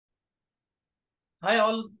Hi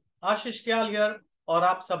all. Ashish क्याल here. और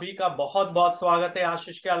आप सभी का बहुत बहुत स्वागत है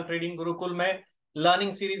आशीष क्याल ट्रेडिंग गुरुकुल में,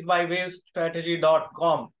 learning series by wave strategy dot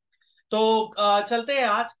com. तो चलते हैं।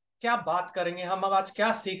 आज क्या बात करेंगे हम, अब आज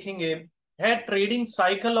क्या सीखेंगे है ट्रेडिंग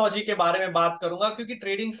साइकोलॉजी के बारे में बात करूंगा, क्योंकि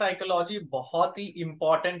ट्रेडिंग साइकोलॉजी बहुत ही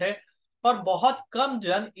इंपॉर्टेंट है और बहुत कम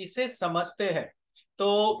जन इसे समझते हैं।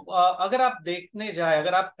 तो अगर आप देखने जाए,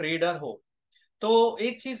 अगर आप ट्रेडर हो तो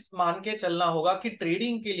एक चीज मान के चलना होगा कि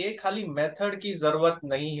ट्रेडिंग के लिए खाली मेथड की जरूरत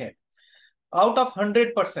नहीं है। आउट ऑफ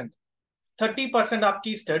 100%, 30%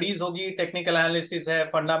 आपकी स्टडीज होगी, टेक्निकल एनालिसिस है,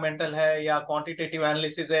 फंडामेंटल है, या क्वांटिटेटिव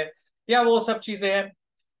एनालिसिस है, या वो सब चीजें हैं।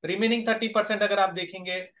 रिमेनिंग 30% अगर आप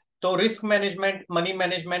देखेंगे तो रिस्क मैनेजमेंट, मनी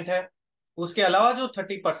मैनेजमेंट है। उसके अलावा जो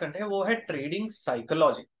 30% है वो है ट्रेडिंग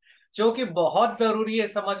साइकोलॉजी, जो कि बहुत जरूरी है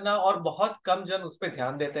समझना, और बहुत कम जन उस पर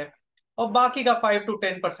ध्यान देते हैं। और बाकी का 5 to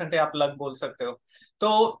 10% है, आप लक बोल सकते हो।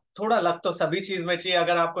 तो थोड़ा लक तो सभी चीज में चाहिए।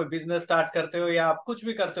 अगर आप कोई बिजनेस स्टार्ट करते हो या आप कुछ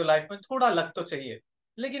भी करते हो लाइफ में, थोड़ा लक तो चाहिए।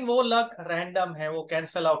 लेकिन वो लक रैंडम है, वो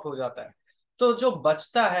कैंसल आउट हो जाता है। तो जो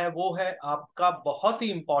बचता है वो है आपका बहुत ही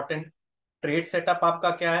इंपॉर्टेंट ट्रेड सेटअप। आपका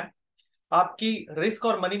क्या है, आपकी रिस्क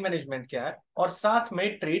और मनी मैनेजमेंट क्या है, और साथ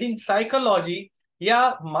में ट्रेडिंग साइकोलॉजी या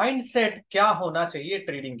माइंडसेट क्या होना चाहिए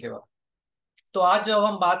ट्रेडिंग के वक्त। तो आज जो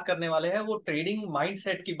हम बात करने वाले हैं वो ट्रेडिंग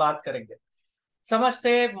माइंडसेट की बात करेंगे। समझते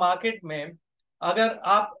हैं मार्केट में, अगर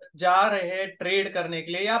आप जा रहे हैं ट्रेड करने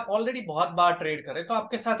के लिए या आप ऑलरेडी बहुत बार ट्रेड करें, तो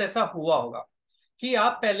आपके साथ ऐसा हुआ होगा कि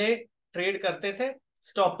आप पहले ट्रेड करते थे,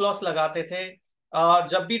 स्टॉप लॉस लगाते थे, और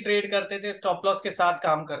जब भी ट्रेड करते थे स्टॉप लॉस के साथ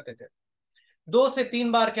काम करते थे। 2 से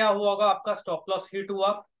 3 बार क्या हुआ होगा, आपका स्टॉप लॉस हिट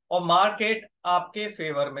हुआ और मार्केट आपके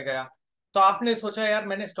फेवर में गया। तो आपने सोचा यार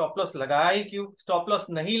मैंने स्टॉप लॉस लगाया ही क्यों, स्टॉप लॉस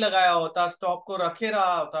नहीं लगाया होता, स्टॉप को रखे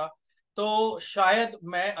रहा होता तो शायद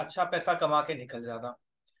मैं अच्छा पैसा कमा के निकल जाता।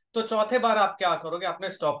 तो चौथे बार आप क्या करोगे, आपने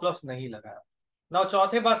स्टॉप लॉस नहीं लगाया ना,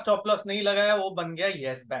 चौथे बार स्टॉप लॉस नहीं लगाया, वो बन गया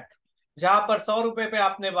यस बैक। जहां पर 100 रुपए पे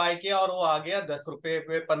आपने बाय किया और वो आ गया 10 रुपए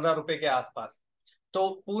पे, 15 रुपए के आसपास। तो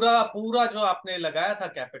पूरा पूरा जो आपने लगाया था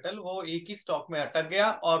कैपिटल, वो एक ही स्टॉक में अटक गया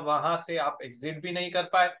और वहां से आप एग्जिट भी नहीं कर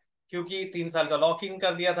पाए, क्योंकि 3 साल का लॉक इन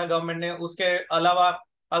कर दिया था गवर्नमेंट ने। उसके अलावा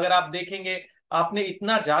अगर आप देखेंगे, आपने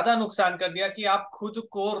इतना ज्यादा नुकसान कर दिया कि आप खुद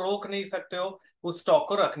को रोक नहीं सकते हो उस स्टॉक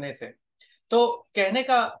को रखने से। तो कहने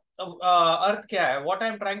का अर्थ क्या है, what I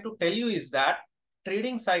am trying to tell you is that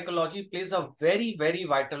trading psychology plays a very very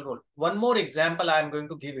vital role. One more example I am going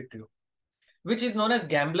to give it to you, which is known as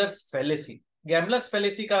gamblers fallacy. Gamblers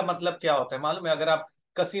fallacy का मतलब क्या होता है मालूम है? अगर आप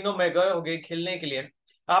casino में गए होगे खेलने के लिए,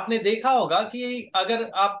 आपने देखा होगा कि अगर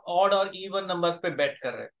आप ऑड और इवन नंबर्स पे बेट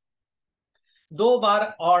कर रहे हैं, 2 बार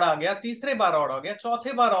ऑड आ गया, तीसरे बार ऑड आ गया,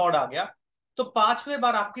 चौथे बार ऑड आ गया, तो पांचवें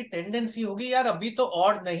बार आपकी टेंडेंसी होगी यार अभी तो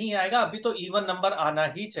ऑड नहीं आएगा, अभी तो इवन नंबर आना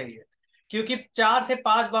ही चाहिए, क्योंकि 4 से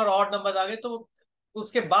 5 बार ऑड नंबर आ गए तो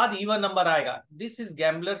उसके बाद इवन नंबर आएगा। This is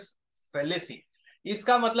gamblers fallacy.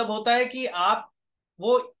 इसका मतलब होता है कि आप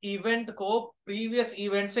वो इवेंट को प्रीवियस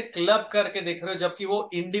इवेंट से क्लब करके देख रहे हो, जबकि वो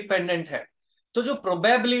इंडिपेंडेंट है। तो जो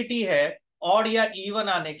प्रोबेबिलिटी है ऑड या इवन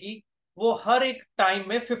आने की, वो हर एक टाइम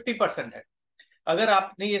में 50% है। अगर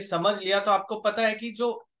आपने ये समझ लिया तो आपको पता है कि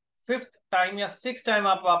जो फिफ्थ टाइम या सिक्स टाइम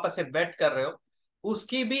आप वापस से बेट कर रहे हो,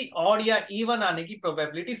 उसकी भी ऑड या इवन आने की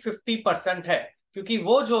प्रोबेबिलिटी 50% है, क्योंकि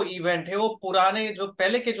वो जो इवेंट है वो पुराने जो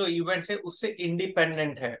पहले के जो इवेंट्स है उससे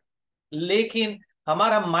इंडिपेंडेंट है। लेकिन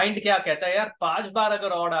हमारा माइंड क्या कहता है, यार 5 बार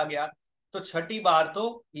अगर ऑड आ गया तो छठी बार तो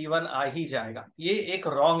इवन आ ही जाएगा। ये एक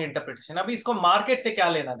रॉन्ग इंटरप्रिटेशन। अभी इसको मार्केट से क्या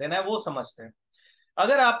लेना देना है वो समझते हैं।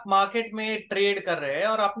 अगर आप मार्केट में ट्रेड कर रहे हैं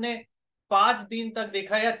और आपने 5 दिन तक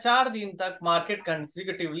देखा या 4 दिन तक मार्केट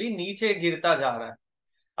कंसेक्यूटिवली नीचे गिरता जा रहा है,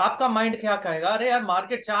 आपका माइंड क्या कहेगा, अरे यार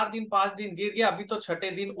मार्केट 4 दिन 5 दिन गिर गया, अभी तो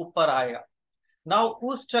छठे दिन ऊपर आएगा। ना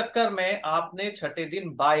उस चक्कर में आपने छठे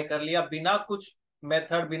दिन बाय कर लिया, बिना कुछ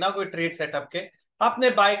मेथड, बिना कोई ट्रेड सेटअप के आपने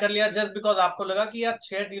बाय कर लिया, जस्ट बिकॉज आपको लगा कि यार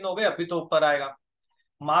 6 दिन हो गए अभी तो ऊपर आएगा।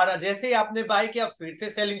 मारा जैसे ही आपने बाय किया फिर से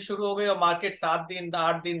सेलिंग शुरू हो गई और मार्केट 7 दिन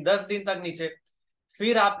 8 दिन 10 दिन तक नीचे।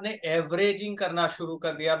 फिर आपने एवरेजिंग करना शुरू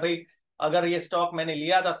कर दिया, भाई अगर ये स्टॉक मैंने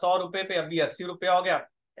लिया था 100 रुपए पे, अभी 80 रुपया हो गया,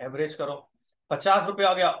 एवरेज करो। 50 रुपया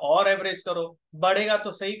हो गया और एवरेज करो। बढ़ेगा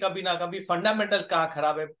तो सही, कभी ना कभी फंडामेंटल्स कहाँ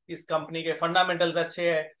खराब है, इस कंपनी के फंडामेंटल्स अच्छे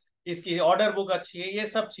हैं, इसकी ऑर्डर बुक अच्छी है, ये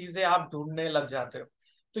सब चीजें आप ढूंढने लग जाते हो।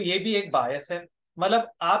 तो ये भी एक बायस है। मतलब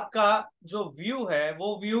आपका जो व्यू है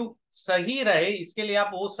वो व्यू सही रहे, इसके लिए आप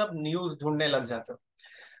वो सब न्यूज ढूंढने लग जाते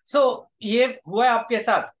हो। ये हुआ है आपके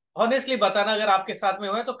साथ? ऑनेस्टली बताना, अगर आपके साथ में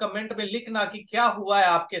हुआ है तो कमेंट में लिखना कि क्या हुआ है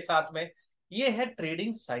आपके साथ में। ये है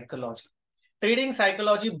ट्रेडिंग साइकोलॉजी। ट्रेडिंग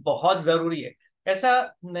साइकोलॉजी बहुत जरूरी है। ऐसा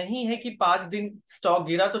नहीं है कि 5 दिन स्टॉक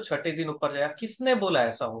गिरा तो छठे दिन ऊपर जाएगा, किसने बोला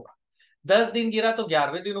ऐसा होगा? 10 दिन गिरा तो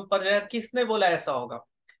 11वें दिन ऊपर जाएगा, किसने बोला ऐसा होगा?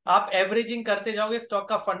 आप एवरेजिंग करते जाओगे, स्टॉक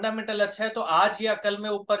का फंडामेंटल अच्छा है तो आज या कल में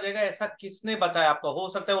ऊपर जाएगा, ऐसा किसने बताया आपको? हो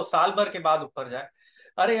सकता है वो साल भर के बाद ऊपर जाए।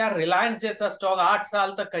 अरे यार, रिलायंस जैसा स्टॉक 8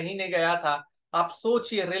 साल तक कहीं नहीं गया था। आप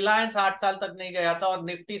सोचिए, रिलायंस 8 साल तक नहीं गया था और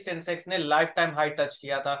निफ्टी सेंसेक्स ने लाइफ टाइम हाई टच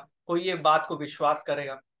किया था। कोई ये बात को विश्वास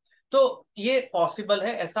करेगा? तो ये पॉसिबल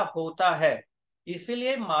है, ऐसा होता है।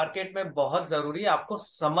 इसीलिए मार्केट में बहुत जरूरी है आपको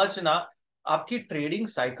समझना आपकी ट्रेडिंग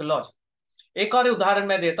साइकोलॉजी। एक और उदाहरण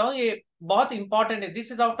मैं देता हूं, ये बहुत इंपॉर्टेंट है।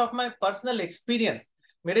 This is out of my personal experience.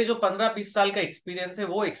 मेरे जो 15-20 साल का एक्सपीरियंस है,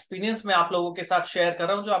 वो एक्सपीरियंस मैं आप लोगों के साथ शेयर कर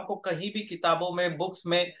रहा हूं, जो आपको कहीं भी किताबों में, बुक्स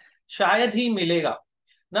में शायद ही मिलेगा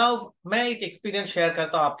ना। मैं एक एक्सपीरियंस शेयर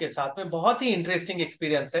करता हूं आपके साथ में, बहुत ही इंटरेस्टिंग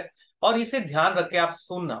एक्सपीरियंस है, और इसे ध्यान रख के आप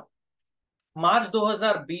सुनना। मार्च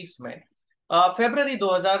 2020 में, फरवरी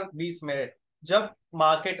 2020 में, जब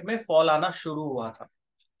मार्केट में फॉल आना शुरू हुआ था,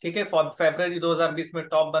 ठीक है, फरवरी 2020 में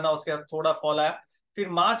टॉप बना, उसके बाद थोड़ा फॉल आया। फिर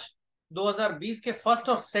मार्च 2020 के फर्स्ट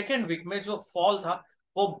और सेकेंड वीक में जो फॉल था,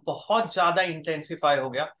 वो बहुत ज्यादा इंटेंसिफाई हो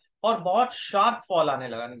गया और बहुत शार्प फॉल आने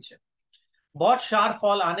लगा नीचे। बहुत शार्प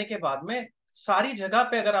फॉल आने के बाद में सारी जगह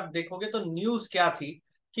पे अगर आप देखोगे तो न्यूज क्या थी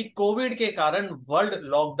कि कोविड के कारण वर्ल्ड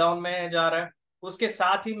लॉकडाउन में जा रहा है। उसके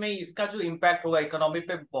साथ ही में इसका जो इम्पैक्ट होगा इकोनॉमी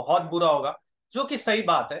पे, बहुत बुरा होगा, जो कि सही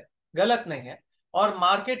बात है, गलत नहीं है। और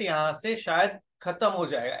मार्केट यहाँ से शायद खत्म हो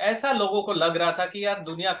जाएगा, ऐसा लोगों को लग रहा था कि यार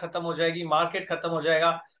दुनिया खत्म हो जाएगी, मार्केट खत्म हो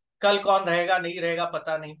जाएगा, कल कौन रहेगा नहीं रहेगा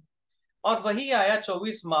पता नहीं। और वही आया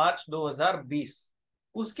 24 मार्च 2020।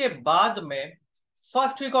 उसके बाद में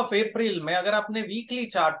फर्स्ट वीक ऑफ अप्रैल में, अगर आपने वीकली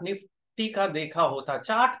चार्ट निफ्टी का देखा होता,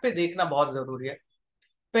 चार्ट पे देखना बहुत जरूरी है,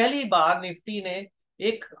 पहली बार निफ्टी ने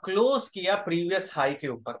एक क्लोज किया प्रीवियस हाई के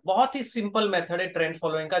ऊपर। बहुत ही सिंपल मेथड है ट्रेंड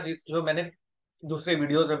फॉलोइंग का, जिस जो मैंने दूसरे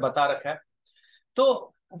वीडियोस में बता रखा है।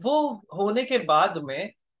 तो वो होने के बाद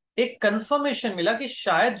में एक कंफर्मेशन मिला कि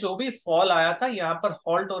शायद जो भी फॉल आया था यहाँ पर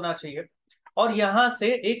हॉल्ट होना चाहिए और यहां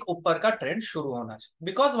से एक ऊपर का ट्रेंड शुरू होना चाहिए,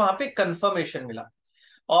 बिकॉज वहां पे कंफर्मेशन मिला।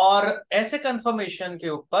 और ऐसे कंफर्मेशन के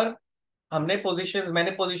ऊपर मैंने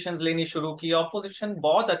पोजीशंस लेनी शुरू की और पोजीशन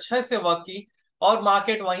बहुत अच्छे से वर्क की। और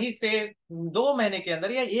मार्केट वहीं से 2 महीने के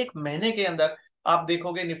अंदर या 1 महीने के अंदर आप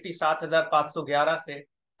देखोगे निफ्टी 7,511 से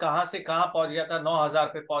कहां पहुंच गया था, 9,000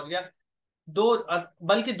 पे पहुंच गया।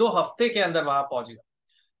 बल्कि 2 हफ्ते के अंदर वहां पहुंच गया।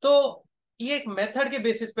 तो ये एक मेथड के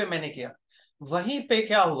बेसिस पे मैंने किया। वहीं पे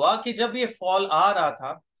क्या हुआ कि जब ये फॉल आ रहा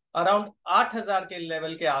था, अराउंड 8,000 के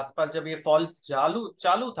लेवल के आसपास जब ये फॉल चालू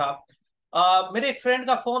चालू था, मेरे एक फ्रेंड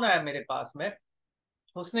का फोन आया मेरे पास में।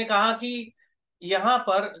 उसने कहा कि यहाँ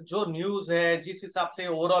पर जो न्यूज है, जिस हिसाब से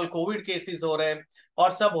ओवरऑल कोविड केसेस हो रहे हैं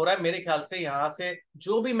और सब हो रहा है, मेरे ख्याल से यहाँ से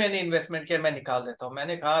जो भी मैंने इन्वेस्टमेंट किया मैं निकाल देता हूँ।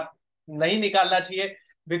 मैंने कहा नहीं निकालना चाहिए,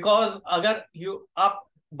 बिकॉज अगर आप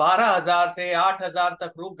 12,000 से 8,000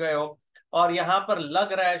 तक रुक गए हो और यहाँ पर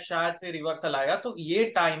लग रहा है शायद से रिवर्सल आएगा, तो ये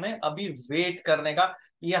टाइम है अभी वेट करने का।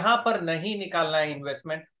 यहाँ पर नहीं निकालना है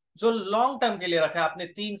इन्वेस्टमेंट। जो लॉन्ग टर्म के लिए रखा है आपने,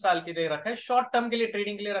 3 साल के लिए रखा है, शॉर्ट टर्म के लिए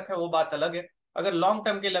ट्रेडिंग के लिए रखा है, वो बात अलग है। अगर लॉन्ग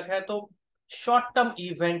टर्म के लगा है तो शॉर्ट टर्म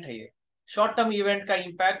इवेंट है ये। शॉर्ट टर्म इवेंट का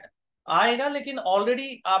इंपैक्ट आएगा, लेकिन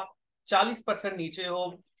ऑलरेडी आप 40% नीचे हो,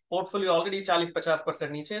 पोर्टफोलियो ऑलरेडी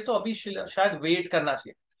 40-50% नीचे है, तो अभी शायद वेट करना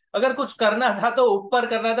चाहिए। अगर कुछ करना था तो ऊपर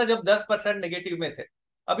करना था जब 10% नेगेटिव में थे।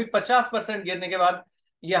 अभी 50% गिरने के बाद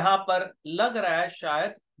यहां पर लग रहा है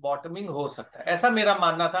शायद बॉटमिंग हो सकता है, ऐसा मेरा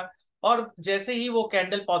मानना था। और जैसे ही वो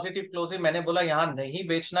कैंडल पॉजिटिव क्लोज हुई, मैंने बोला यहाँ नहीं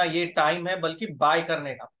बेचना, ये टाइम है बल्कि बाय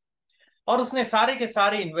करने का। और उसने सारे के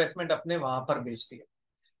सारे इन्वेस्टमेंट अपने वहां पर बेच दिए।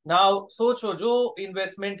 नाउ सोचो, जो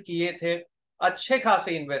इन्वेस्टमेंट किए थे, अच्छे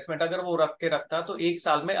खासे इन्वेस्टमेंट, अगर वो रख के रखता तो 1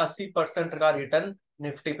 साल में 80% का रिटर्न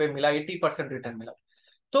निफ्टी पे मिला, 80% रिटर्न मिला।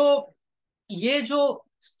 तो ये जो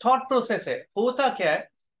थॉट प्रोसेस है, होता क्या है,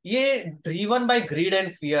 ये driven by greed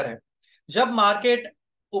and fear है। जब मार्केट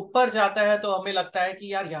ऊपर जाता है तो हमें लगता है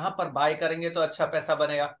कि यार यहाँ पर बाय करेंगे तो अच्छा पैसा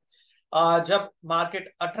बनेगा। जब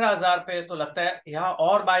मार्केट 18,000 पे है तो लगता है यहाँ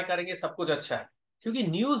और बाय करेंगे, सब कुछ अच्छा है, क्योंकि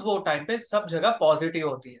न्यूज वो टाइम पे सब जगह पॉजिटिव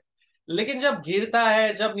होती है। लेकिन जब गिरता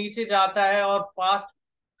है, जब नीचे जाता है और फास्ट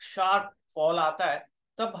शार्प फॉल आता है,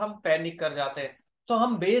 तब हम पैनिक कर जाते हैं। तो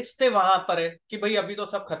हम बेचते वहां पर है कि भाई अभी तो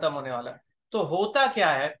सब खत्म होने वाला है। तो होता क्या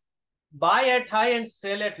है, buy at high and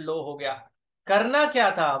sell at low हो गया। करना क्या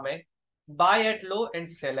था हमें, buy at low and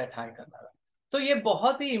sell at high करना था। तो ये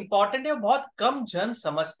बहुत ही इंपॉर्टेंट है, बहुत कम जन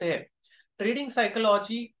समझते हैं। ट्रेडिंग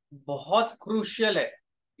साइकोलॉजी बहुत क्रूशियल है।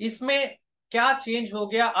 इसमें क्या चेंज हो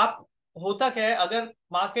गया, आप, होता क्या है, अगर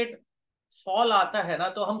मार्केट फॉल आता है ना,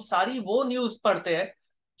 तो हम सारी वो न्यूज पढ़ते हैं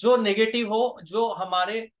जो नेगेटिव हो, जो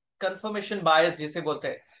हमारे कंफर्मेशन बायस जिसे बोलते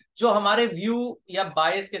हैं, जो हमारे व्यू या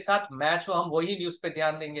बायस के साथ मैच हो, हम वही न्यूज पे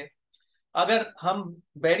ध्यान देंगे। अगर हम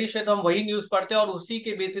बेरिश है तो हम वही न्यूज पढ़ते हैं और उसी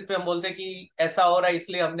के बेसिस पे हम बोलते हैं कि ऐसा हो रहा है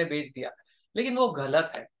इसलिए हमने बेच दिया। लेकिन वो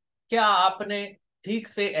गलत है। क्या आपने ठीक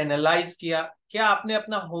से एनालाइज किया? क्या आपने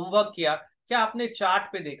अपना होमवर्क किया? क्या आपने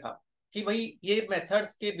चार्ट पे देखा कि भाई ये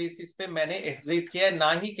मेथड्स के बेसिस पे मैंने एग्जिट किया है,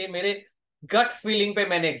 ना ही कि मेरे गट फीलिंग पे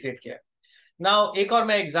मैंने एग्जिट किया है? नाउ एक और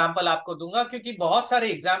मैं एग्जांपल आपको दूंगा, क्योंकि बहुत सारे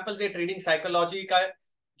एग्जांपल्स ये ट्रेडिंग साइकोलॉजी का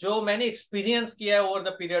जो मैंने एक्सपीरियंस किया है over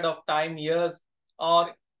the period of time, years,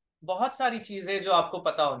 और बहुत सारी चीजें जो आपको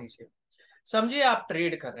पता होनी चाहिए। समझिए आप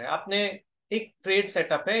ट्रेड कर रहे हैं, आपने एक ट्रेड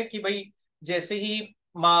सेटअप है कि भाई जैसे ही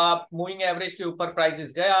मूविंग एवरेज के ऊपर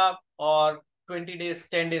प्राइसेस गया और 20 डेज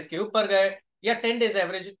 10 डेज के ऊपर गए, या 10 डेज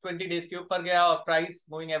एवरेज 20 डेज के ऊपर गया और प्राइस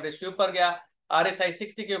मूविंग एवरेज के ऊपर गया, RSI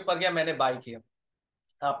 60 के ऊपर गया, मैंने बाय किया।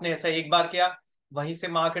 आपने ऐसा एक बार किया, वहीं से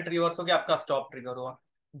मार्केट रिवर्स हो गया, आपका स्टॉप ट्रिगर हुआ।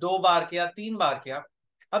 2 बार किया, 3 बार किया,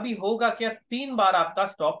 अभी होगा क्या, 3 बार आपका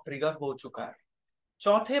स्टॉप ट्रिगर हो चुका है।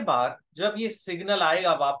 चौथे बार जब ये सिग्नल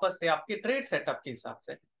आएगा वापस से आपके ट्रेड सेटअप के हिसाब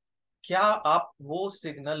से, क्या आप वो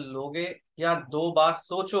सिग्नल लोगे, या 2 बार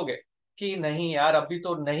सोचोगे कि नहीं यार अभी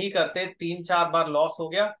तो नहीं करते, 3 4 बार लॉस हो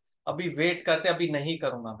गया, अभी वेट करते, अभी नहीं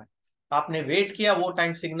करूंगा मैं? आपने वेट किया, वो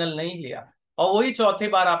टाइम सिग्नल नहीं लिया, और वही चौथे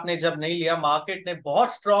बार आपने जब नहीं लिया, मार्केट ने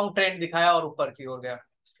बहुत स्ट्रॉन्ग ट्रेंड दिखाया और ऊपर की ओर गया,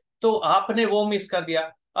 तो आपने वो मिस कर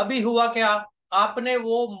दिया। अभी हुआ क्या, आपने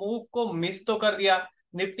वो मूव को मिस तो कर दिया,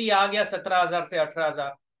 निफ्टी आ गया 17,000 से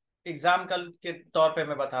 18,000, एग्जाम्पल के तौर पे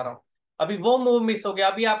मैं बता रहा हूँ। अभी वो मूव मिस हो गया,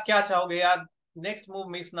 अभी आप क्या चाहोगे यार, नेक्स्ट मूव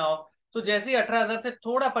मिस ना हो। तो जैसे ही 18,000 से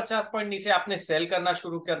थोड़ा 50 पॉइंट नीचे आपने सेल करना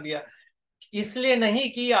शुरू कर दिया। इसलिए नहीं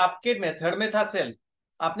कि आपके मेथड में था सेल,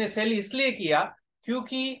 आपने सेल इसलिए किया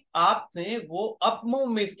क्योंकि आपने वो अप मूव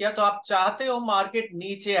मिस किया, तो आप चाहते हो मार्केट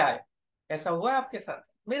नीचे आए। ऐसा हुआ है आपके साथ?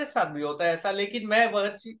 मेरे साथ भी होता है ऐसा, लेकिन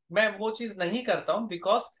मैं वो चीज नहीं करता हूं,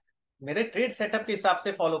 बिकॉज मेरे ट्रेड सेटअप के हिसाब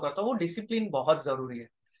से फॉलो करता हूँ, वो डिसिप्लिन बहुत जरूरी है।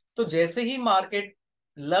 तो जैसे ही मार्केट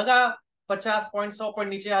लगा 50 पॉइंट 100 पॉइंट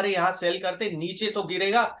नीचे, अरे यहाँ सेल करते, नीचे तो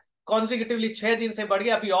गिरेगा, कॉन्जिक्यूटिवली 6 दिन से बढ़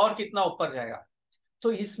गया, अभी और कितना ऊपर जाएगा।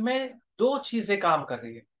 तो इसमें दो चीजें काम कर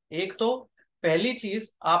रही है। एक तो पहली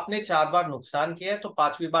चीज, आपने 4 बार नुकसान किया है, तो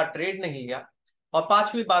 5वीं बार ट्रेड नहीं लिया, और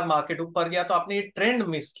 5वीं बार मार्केट ऊपर गया तो आपने ये ट्रेंड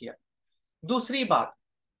मिस किया। दूसरी बात,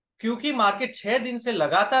 क्योंकि मार्केट 6 दिन से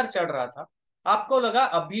लगातार चढ़ रहा था, आपको लगा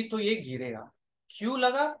अभी तो ये गिरेगा। क्यों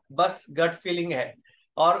लगा? बस गट फीलिंग है,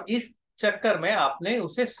 और इस चक्कर में आपने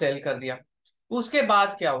उसे सेल कर दिया। उसके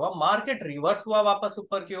बाद क्या हुआ, मार्केट रिवर्स हुआ वापस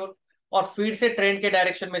ऊपर की ओर, और फिर से ट्रेंड के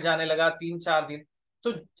डायरेक्शन में जाने लगा 3 4 दिन।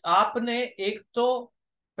 तो आपने एक तो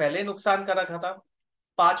पहले नुकसान कर रखा था,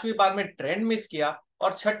 5वीं बार में ट्रेंड मिस किया,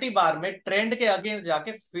 और छठी बार में ट्रेंड के अगेंस्ट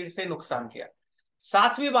जाके फिर से नुकसान किया।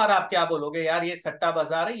 7वीं बार आप क्या बोलोगे, यार ये सट्टा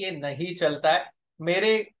बाजार है, ये नहीं चलता है,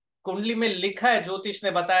 मेरे कुंडली में लिखा है, ज्योतिष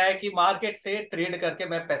ने बताया है कि मार्केट से ट्रेड करके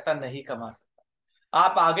मैं पैसा नहीं कमा सकता।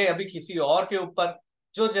 आप आ गए अभी किसी और के ऊपर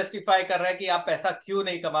जो जस्टिफाई कर रहा है कि आप पैसा क्यों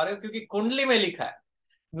नहीं कमा रहे हो, क्योंकि कुंडली में लिखा है,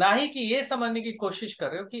 ना ही कि ये समझने की कोशिश कर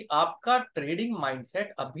रहे हो कि आपका ट्रेडिंग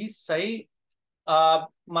माइंडसेट अभी सही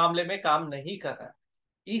मामले में काम नहीं कर रहा है।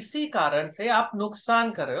 इसी कारण से आप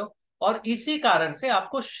नुकसान कर रहे हो, और इसी कारण से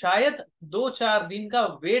आपको शायद 2 4 दिन का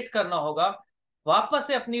वेट करना होगा, वापस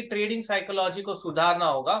से अपनी ट्रेडिंग साइकोलॉजी को सुधारना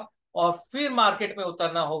होगा, और फिर मार्केट में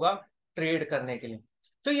उतरना होगा ट्रेड करने के लिए।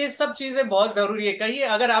 तो ये सब चीजें बहुत जरूरी है। कहिए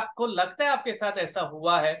अगर आपको लगता है आपके साथ ऐसा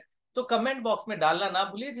हुआ है, तो कमेंट बॉक्स में डालना ना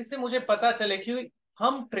भूलिए, जिससे मुझे पता चले कि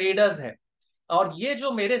हम ट्रेडर्स हैं, और ये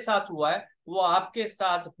जो मेरे साथ हुआ है वो आपके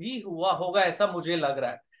साथ भी हुआ होगा, ऐसा मुझे लग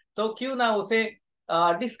रहा है। तो क्यों ना उसे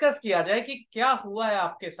डिस्कस किया जाए कि क्या हुआ है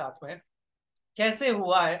आपके साथ में, कैसे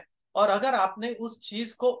हुआ है, और अगर आपने उस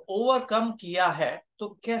चीज को ओवरकम किया है तो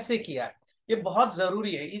कैसे किया है। ये बहुत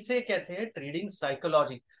जरूरी है, इसे कहते हैं ट्रेडिंग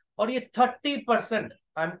साइकोलॉजी। और ये 30%,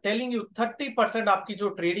 आई एम टेलिंग यू, 30% आपकी जो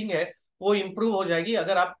ट्रेडिंग है वो इंप्रूव हो जाएगी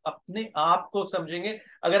अगर आप अपने आप को समझेंगे,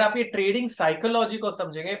 अगर आप ये ट्रेडिंग साइकोलॉजी को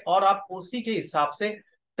समझेंगे और आप उसी के हिसाब से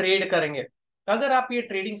ट्रेड करेंगे। अगर आप ये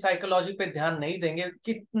ट्रेडिंग साइकोलॉजी पे ध्यान नहीं देंगे,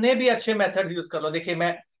 कितने भी अच्छे मेथड्स यूज कर लो, देखिए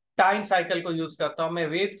मैं टाइम साइकिल को यूज करता हूं, मैं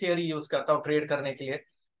वेव थियरी यूज करता हूं ट्रेड करने के लिए,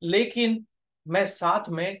 लेकिन मैं साथ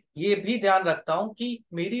में ये भी ध्यान रखता हूं कि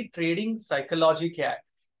मेरी ट्रेडिंग साइकोलॉजी क्या है।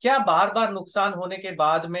 क्या बार बार नुकसान होने के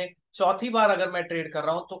बाद में चौथी बार अगर मैं ट्रेड कर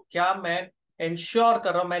रहा हूं, तो क्या मैं इंश्योर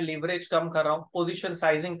कर रहा हूं, मैं लीवरेज कम कर रहा हूं, पोजीशन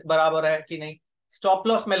साइजिंग बराबर है कि नहीं, स्टॉप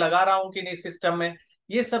लॉस में लगा रहा हूं कि नहीं सिस्टम में।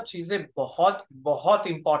 ये सब चीजें बहुत बहुत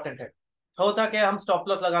इंपॉर्टेंट है। होता क्या है, हम स्टॉप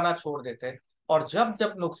लॉस लगाना छोड़ देते हैं, और जब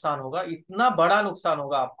जब नुकसान होगा, इतना बड़ा नुकसान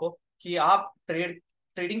होगा आपको कि आप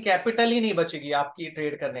ट्रेडिंग कैपिटल ही नहीं बचेगी आपकी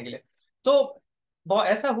ट्रेड करने के लिए। तो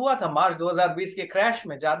ऐसा हुआ था मार्च 2020 के क्रैश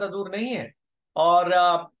में, ज्यादा दूर नहीं है, और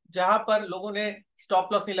जहां पर लोगों ने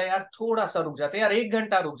स्टॉप लॉस नहीं लगाया, यार थोड़ा सा रुक जाते, यार 1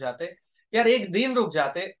 घंटा रुक जाते, यार 1 दिन रुक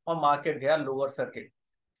जाते, और मार्केट गया लोअर सर्किट,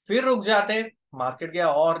 फिर रुक जाते, मार्केट गया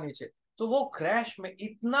और नीचे, तो वो क्रैश में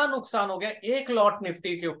इतना नुकसान हो गया, एक लॉट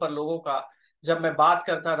निफ्टी के ऊपर लोगों का। जब मैं बात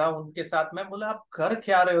करता था उनके साथ, मैं बोला आप कर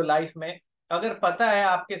क्या रहे हो लाइफ में? अगर पता है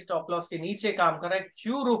आपके स्टॉप लॉस के नीचे काम कर रहा है,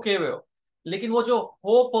 क्यों रुके हुए हो? लेकिन वो जो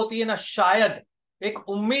होप होती है ना, शायद एक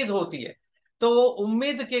उम्मीद होती है, तो वो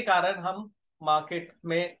उम्मीद के कारण हम मार्केट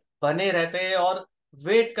में बने रहते हैं और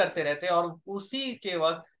वेट करते रहते हैं, और उसी के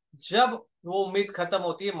वक्त जब वो उम्मीद खत्म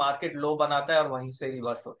होती है, मार्केट लो बनाता है और वहीं से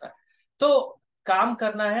रिवर्स होता है। तो काम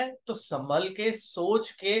करना है तो संभल के,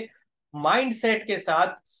 सोच के, माइंडसेट के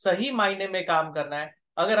साथ सही मायने में काम करना है।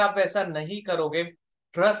 अगर आप ऐसा नहीं करोगे,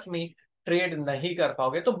 ट्रस्ट मी, ट्रेड नहीं कर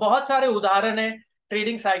पाओगे। तो बहुत सारे उदाहरण है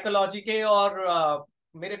ट्रेडिंग साइकोलॉजी के, और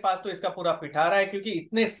मेरे पास तो इसका पूरा पिटारा है, क्योंकि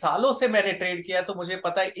इतने सालों से मैंने ट्रेड किया, तो मुझे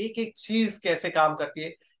पता है एक एक चीज कैसे काम करती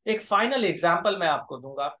है। एक फाइनल एग्जांपल मैं आपको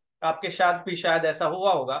दूंगा, आपके साथ भी शायद ऐसा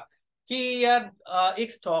हुआ होगा कि यार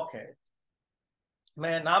एक स्टॉक है,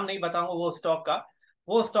 मैं नाम नहीं बताऊंगा वो स्टॉक का।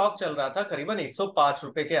 वो स्टॉक चल रहा था करीबन 105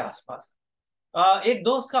 रुपए के आसपास। एक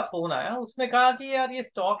दोस्त का फोन आया, उसने कहा कि यार ये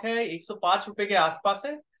स्टॉक है 105 रुपए के आसपास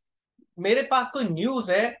है, मेरे पास कोई न्यूज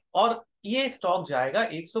है, और ये स्टॉक जाएगा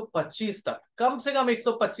 125 तक, कम से कम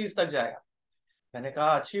 125 तक जाएगा। मैंने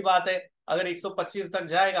कहा अच्छी बात है, अगर 125 तक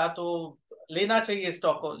जाएगा तो लेना चाहिए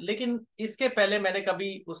स्टॉक को। लेकिन इसके पहले मैंने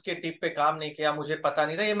कभी उसके टिप पे काम नहीं किया, मुझे पता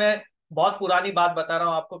नहीं था। ये मैं बहुत पुरानी बात बता रहा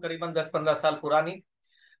हूँ आपको, करीबन 10-15 साल पुरानी।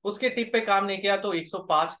 उसके टिप पे काम नहीं किया, तो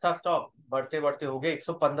 105 था स्टॉक, बढ़ते बढ़ते हो गया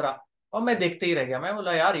 115, और मैं देखते ही रह गया। मैं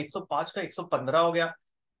बोला यार 105 का 115 हो गया,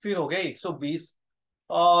 फिर हो गया 120।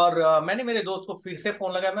 और मैंने मेरे दोस्त को फिर से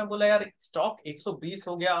फोन लगाया, मैं बोला यार स्टॉक 120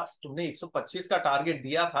 हो गया, तुमने 125 का टारगेट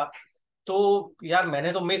दिया था, तो यार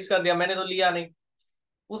मैंने तो मिस कर दिया, मैंने तो लिया नहीं।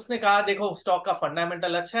 उसने कहा देखो स्टॉक का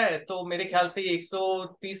फंडामेंटल अच्छा है, तो मेरे ख्याल से ये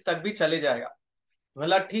 130 तक भी चले जाएगा।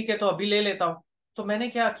 बोला ठीक है, तो अभी ले लेता हूँ। तो मैंने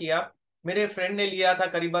क्या किया, मेरे फ्रेंड ने लिया था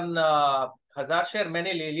करीबन 1000 शेयर,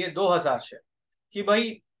 मैंने ले लिए 2000 शेयर। कि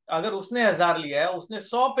भाई अगर उसने 1000 लिया है, उसने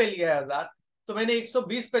 100 पे लिया है 1000, तो मैंने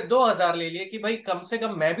 120 पे 2000 ले लिए, कि भाई कम से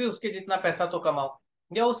कम मैं भी उसके जितना पैसा तो कमाऊं,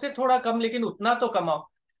 या उससे थोड़ा कम, लेकिन उतना तो कमाऊं।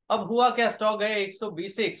 अब हुआ क्या, स्टॉक गया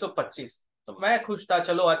 120 से 125, तो मैं खुश था,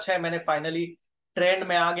 चलो अच्छा है, मैंने फाइनली ट्रेंड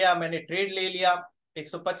में आ गया, मैंने ट्रेड ले लिया।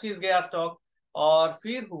 125 गया स्टॉक। और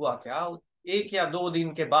फिर हुआ क्या, 1 या 2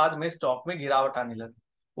 दिन के बाद में स्टॉक में गिरावट आने लगी,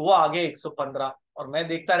 वो आगे 115, और मैं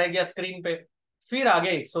देखता रह गया स्क्रीन पे। फिर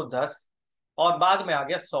आगे 110, और बाद में आ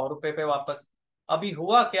गया 100 रुपए पे वापस। अभी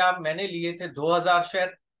हुआ क्या, मैंने लिए थे 2000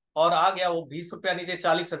 शेयर, और आ गया वो 20 रुपया नीचे,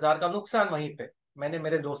 40,000 का नुकसान वहीं पे। मैंने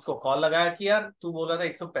मेरे दोस्त को कॉल लगाया कि यार तू बोला था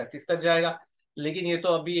 135 तक जाएगा, लेकिन ये तो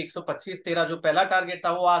अभी 125, तेरा जो पहला टारगेट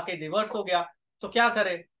था वो आके रिवर्स हो गया, तो क्या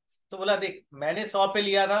करे? तो बोला देख, मैंने 100 पे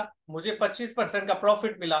लिया था, मुझे 25% का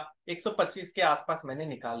प्रॉफिट मिला, 125 के आसपास मैंने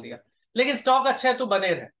निकाल दिया, लेकिन स्टॉक अच्छा है, तू बने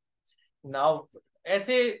रहे। नाउ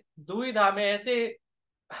ऐसे दुविधा में, ऐसे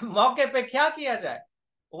मौके पे क्या किया जाए?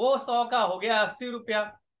 वो 100 का हो गया 80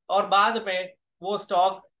 रुपया, और बाद में वो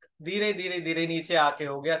स्टॉक धीरे धीरे धीरे नीचे आके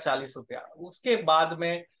हो गया 40 रुपया। उसके बाद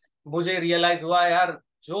में मुझे रियलाइज हुआ यार,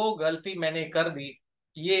 जो गलती मैंने कर दी,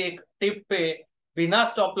 ये एक टिप पे बिना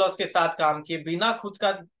स्टॉप लॉस के साथ काम किए, बिना खुद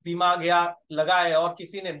का दिमाग या लगाए, और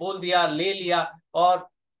किसी ने बोल दिया ले लिया और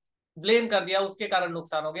ब्लेम कर दिया, उसके कारण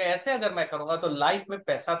नुकसान हो गया। ऐसे अगर मैं करूंगा तो लाइफ में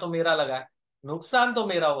पैसा तो मेरा लगा है, नुकसान तो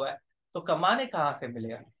मेरा हुआ है, तो कमाने कहाँ से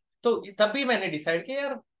मिलेगा? तो तभी मैंने डिसाइड किया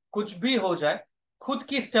यार, कुछ भी हो जाए, खुद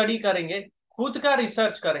की स्टडी करेंगे, खुद का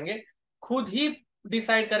रिसर्च करेंगे, खुद ही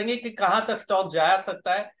डिसाइड करेंगे कि कहाँ तक स्टॉक जा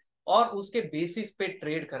सकता है, और उसके बेसिस पे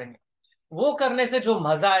ट्रेड करेंगे। वो करने से जो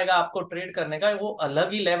मजा आएगा आपको ट्रेड करने का, वो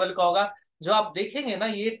अलग ही लेवल का होगा। जो आप देखेंगे ना,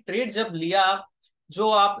 ये ट्रेड जब लिया, जो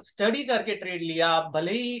आप स्टडी करके ट्रेड लिया, आप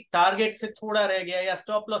भले ही टारगेट से थोड़ा रह गया या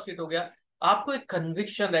स्टॉप लॉस हिट हो गया, आपको एक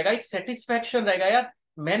कन्विक्शन रहेगा, एक सेटिस्फैक्शन रहेगा, यार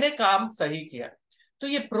मैंने काम सही किया। तो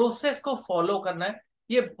ये प्रोसेस को फॉलो करना है,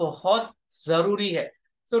 ये बहुत जरूरी है।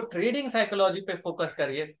 तो ट्रेडिंग साइकोलॉजी पे फोकस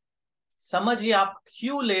करिए, समझिए आप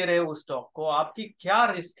क्यों ले रहे हो उस स्टॉक को, आपकी क्या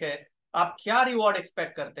रिस्क है, आप क्या रिवॉर्ड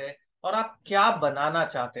एक्सपेक्ट करते हैं, और आप क्या बनाना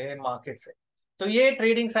चाहते हैं मार्केट से। तो ये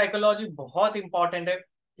ट्रेडिंग साइकोलॉजी बहुत इंपॉर्टेंट है,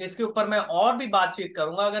 इसके ऊपर मैं और भी बातचीत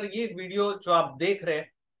करूंगा। अगर ये वीडियो जो आप देख रहे हैं,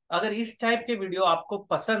 अगर इस टाइप के वीडियो आपको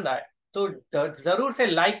पसंद आए, तो जरूर से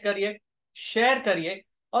लाइक करिए, शेयर करिए,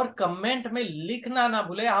 और कमेंट में लिखना ना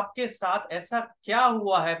भूले आपके साथ ऐसा क्या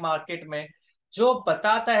हुआ है मार्केट में, जो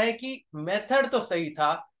बताता है कि मेथड तो सही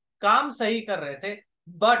था, काम सही कर रहे थे,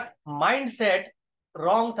 बट माइंडसेट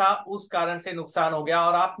रॉन्ग था, उस कारण से नुकसान हो गया,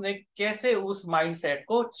 और आपने कैसे उस माइंडसेट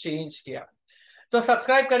को चेंज किया। तो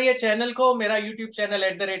सब्सक्राइब करिए चैनल को, मेरा यूट्यूब चैनल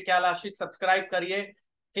 @KYLASHIष सब्सक्राइब करिए,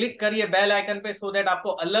 क्लिक करिए बेल आइकन पे, सो दैट आपको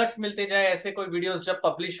अलर्ट्स मिलते जाए ऐसे कोई वीडियोस जब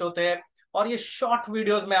पब्लिश होते हैं। और ये शॉर्ट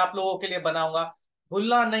वीडियोस मैं आप लोगों के लिए बनाऊंगा,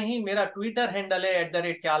 भूलना नहीं, मेरा ट्विटर हैंडल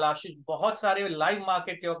है @क्यालाशीष। बहुत सारे लाइव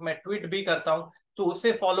मार्केट के वक्त मैं ट्वीट भी करता हूं, तो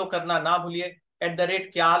उसे फॉलो करना ना भूलिए।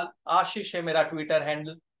 @क्याल आशीष है मेरा ट्विटर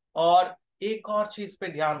हैंडल। और एक और चीज पे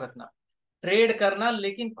ध्यान रखना, ट्रेड करना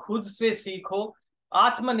लेकिन खुद से सीखो,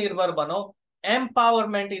 आत्मनिर्भर बनो।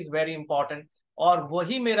 Empowerment is very important. और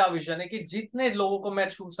वही मेरा विजन है कि जितने लोगों को मैं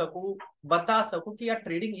छू सकूं, बता सकूं कि यार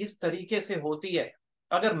ट्रेडिंग इस तरीके से होती है।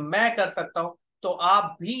 अगर मैं कर सकता हूं तो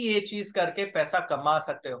आप भी ये चीज करके पैसा कमा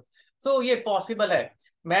सकते हो। तो ये पॉसिबल है।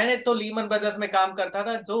 मैंने तो लीमन ब्रदर्स में काम करता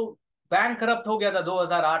था, जो बैंक करप्ट हो गया था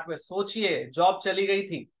 2008 में। सोचिए, जॉब चली गई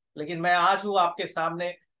थी, लेकिन मैं आज हूं आपके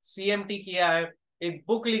सामने। सीएमटी किया है, एक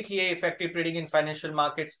बुक लिखी है, effective trading in financial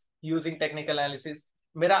markets using technical analysis.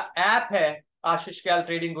 मेरा ऐप है Ashish Kyal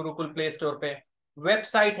trading Gurukul Play Store पे।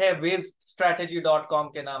 वेबसाइट है wavesstrategy.com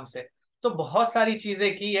के नाम से। तो बहुत सारी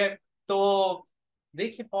चीजें की है। तो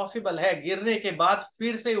देखिए, पॉसिबल है गिरने के बाद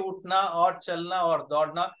फिर से उठना और चलना और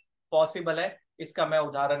दौड़ना। पॉसिबल है, इसका मैं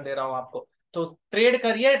उदाहरण दे रहा हूं आपको। तो ट्रेड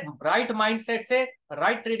करिए राइट माइंडसेट से,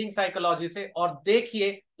 राइट ट्रेडिंग साइकोलॉजी से, और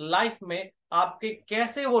देखिए लाइफ में आपके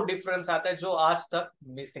कैसे वो डिफरेंस आता है जो आज तक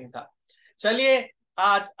मिसिंग था। चलिए,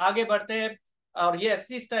 आज आगे बढ़ते हैं, और ये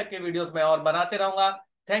इस टाइप के वीडियोस मैं और बनाते रहूंगा।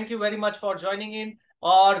 Thank you very much for joining in.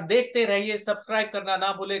 और देखते रहिए, सब्सक्राइब करना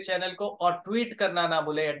ना भूले चैनल को, और ट्वीट करना ना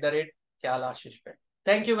भूले @क्याल आशीष पे।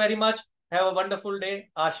 Thank you very much. Have a wonderful day.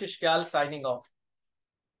 Ashish Kyal signing of.